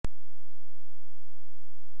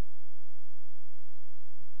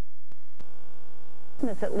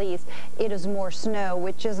softness at least, it is more snow,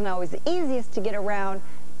 which isn't always the easiest to get around,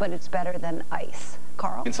 but it's better than ice.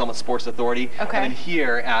 Carl? In Selma Sports Authority, okay. And then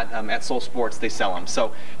here at Soul Sports they sell them.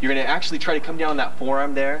 So you're going to actually try to come down that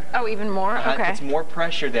forearm there. Oh, even more? Okay. It's more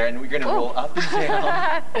pressure there, and we're going to roll up and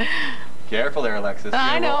down. Careful there, Alexis.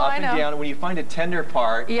 I know, roll up I know. and down. When you find a tender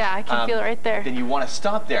part, yeah, I can feel it right there. Then you want to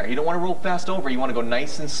stop there. You don't want to roll fast over. You want to go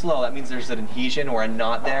nice and slow. That means there's an adhesion or a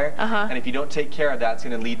knot there. And if you don't take care of that, it's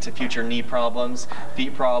going to lead to future knee problems,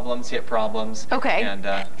 feet problems, hip problems. Okay. And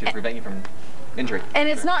can prevent you from injury. And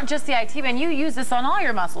it's not just the IT band. You use this on all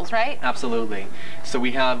your muscles, right? Absolutely. So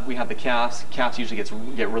we have the calves. Calves usually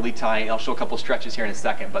get really tight. I'll show a couple stretches here in a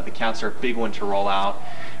second, but the calves are a big one to roll out.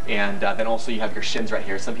 And then also you have your shins right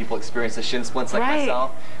here. Some people experience the shin splints like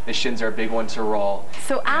myself. The shins are a big one to roll.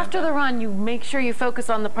 So after the run, you make sure you focus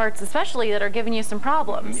on the parts especially that are giving you some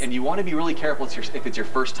problems. And you want to be really careful if it's your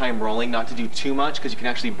first time rolling, not to do too much, because you can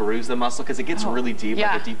actually bruise the muscle because it gets really deep,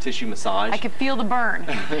 like a deep tissue massage. I can feel the burn.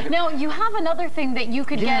 Now, you have another thing that you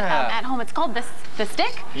could get at home. It's called the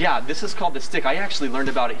stick? Yeah, this is called the stick. I actually learned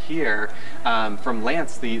about it here from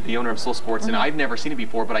Lance, the owner of Soul Sports, and I've never seen it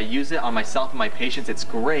before, but I use it on myself and my patients. It's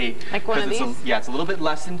great. Like one of these? It's a little bit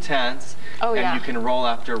less intense, and you can roll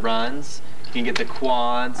after runs. You can get the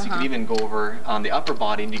quads. You can even go over on the upper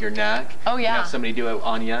body into your neck. Oh, yeah. You can have somebody do it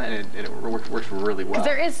on you, and it works really well. Because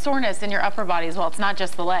there is soreness in your upper body as well. It's not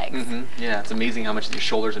just the legs. Yeah, it's amazing how much of your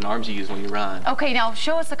shoulders and arms you use when you run. Okay, now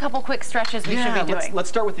show us a couple quick stretches we should be doing. Let's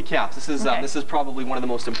start with the calves. This is probably one of the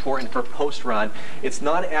most important for post-run. It's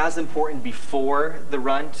not as important before the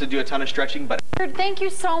run to do a ton of stretching, but thank you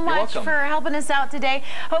so much for helping us out today.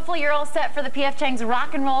 Hopefully you're all set for the P.F. Chang's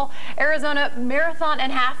Rock and Roll Arizona Marathon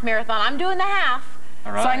and Half Marathon. I'm doing the half, so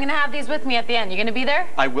I'm going to have these with me at the end. You going to be there?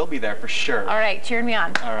 I will be there for sure. All right, cheering me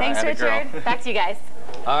on. All right, thanks, Richard. Back to you guys.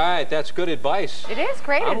 All right, that's good advice. It is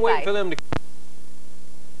great advice. I'm waiting for them to,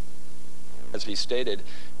 as he stated,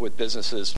 with businesses